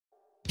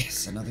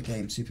Yes, another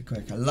game, super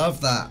quick. I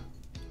love that.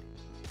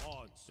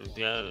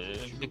 Yeah,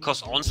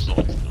 because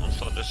Onslaught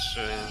is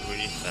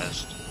really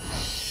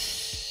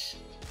fast.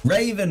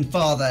 Raven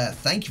Father,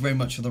 thank you very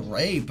much for the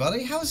raid,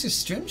 buddy. How's your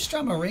stream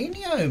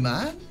Mourinho,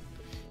 man?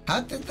 How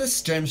did the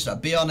stream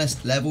be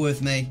honest, level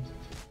with me.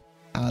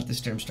 How did the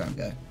stream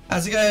go?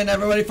 How's it going,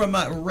 everybody from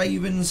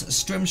Raven's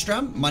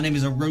Strimstram? My name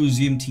is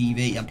Erosium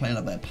TV. I'm playing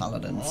a bit of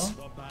Paladins.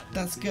 Aww.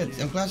 That's good.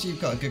 I'm glad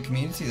you've got a good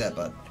community there,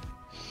 bud.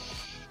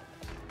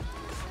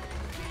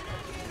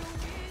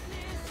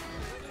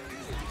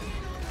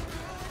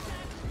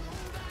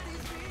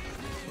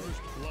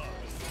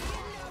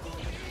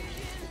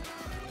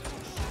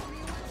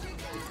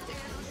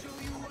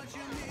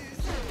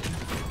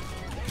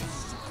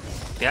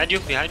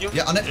 Behind you.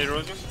 Yeah, on it.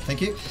 Erosium.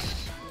 Thank you.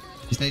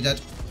 He's nearly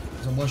dead.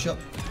 He's on one shot.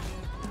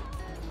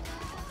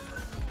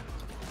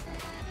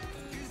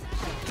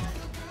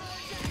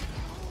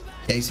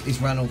 Yeah,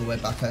 he's ran all the way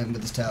back home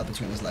with his tail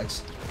between his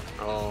legs.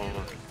 Oh.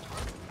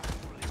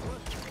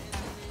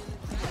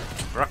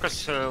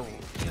 Ruckus, yeah.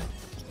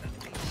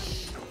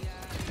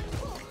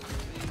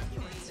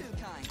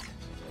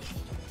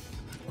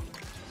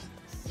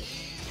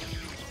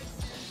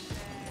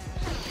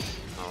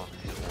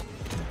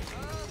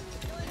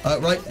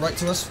 Right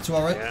to us, to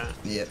our right. Yeah.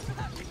 Yeah.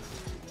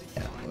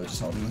 Yeah, we're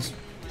just holding this.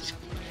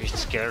 He's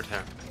scared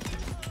her.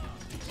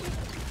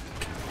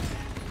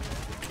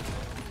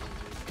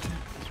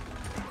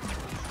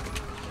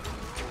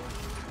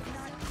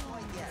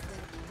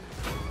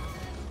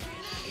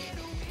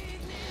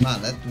 Man,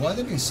 why are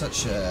they being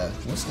such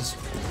what's this?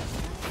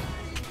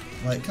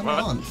 Like, come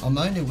on. I'm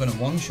only gonna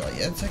one shot,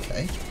 yeah, it's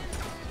okay.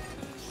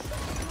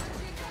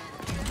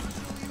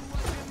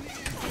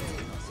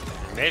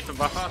 Made for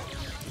buffer.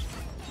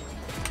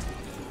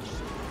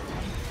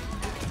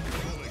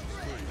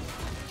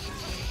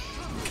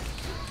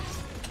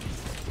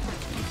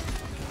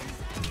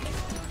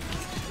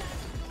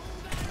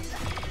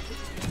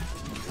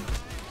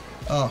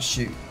 Oh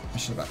shoot, I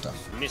should have backed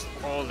off. Missed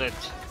all that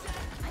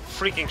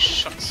freaking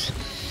shots.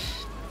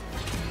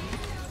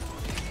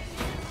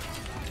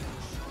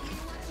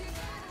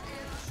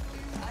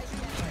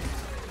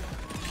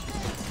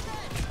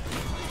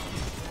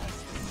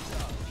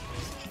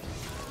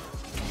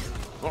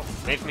 Oh,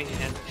 made me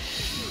and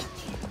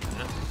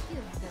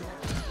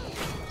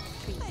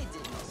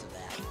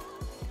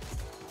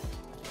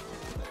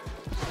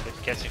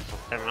it gets it for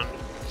 700.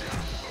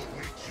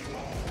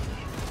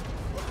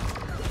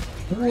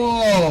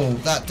 Whoa,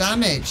 that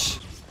damage!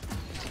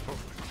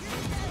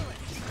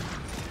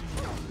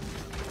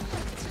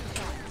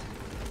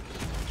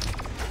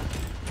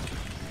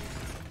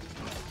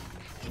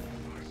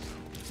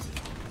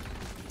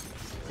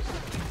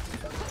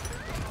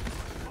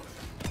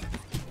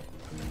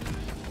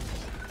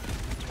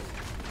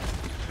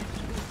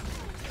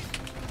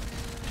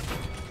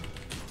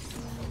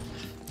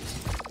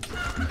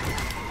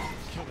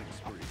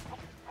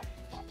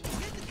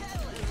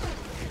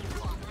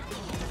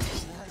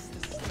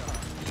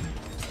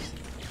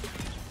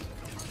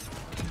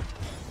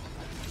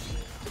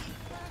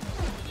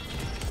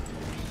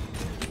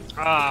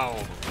 Ow!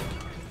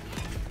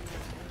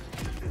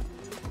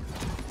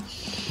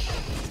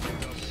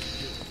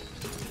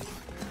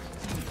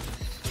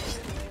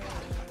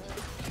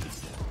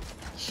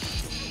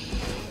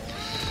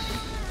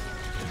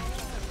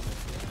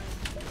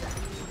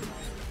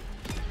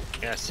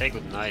 Yeah, say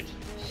goodnight.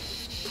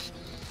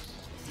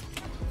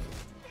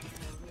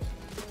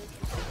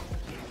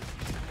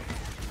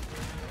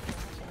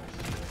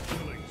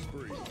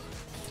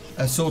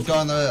 A sword guy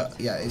on the...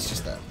 Yeah, it's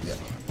just that, yeah.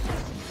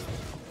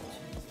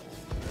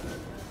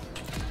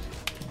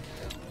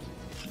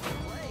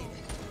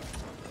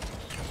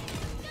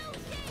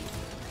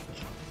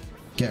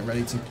 Getting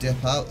ready to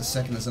dip out the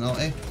second there's an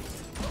ulti.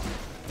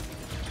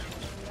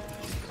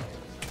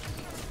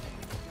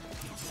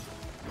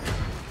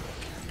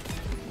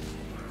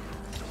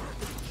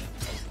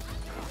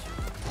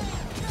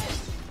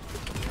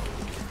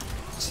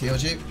 Just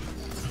healed you.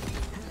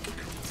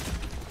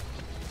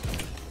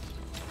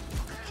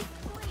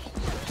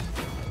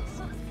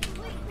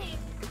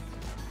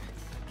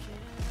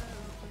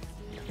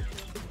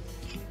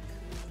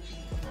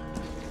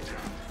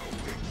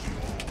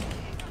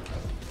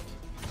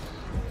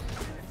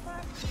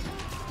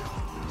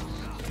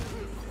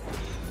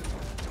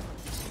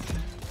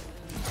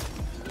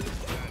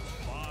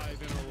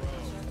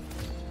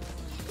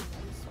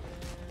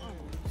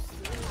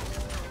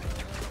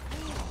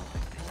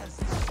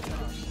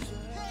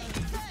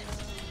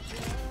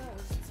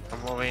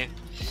 Away.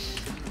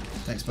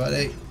 Thanks,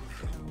 buddy.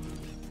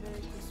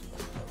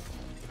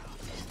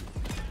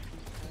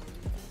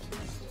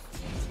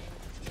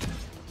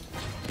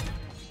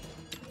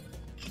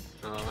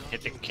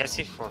 Hitting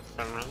Cassie for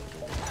 7 rounds.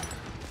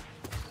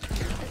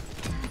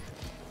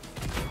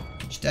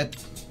 She's dead.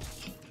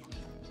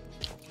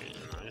 Okay,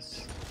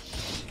 nice.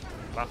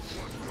 Buff.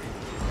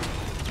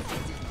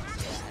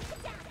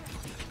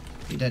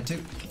 He dead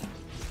too.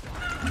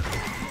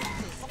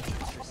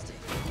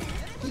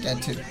 He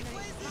dead too.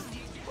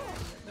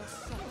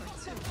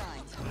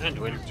 And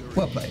win.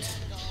 Well played.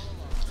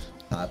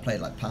 I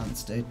played like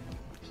pants, dude.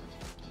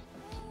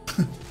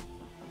 Oh,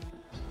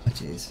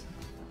 jeez.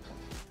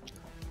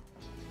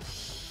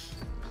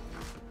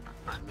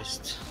 I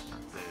missed.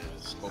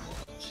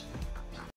 Scoreboard.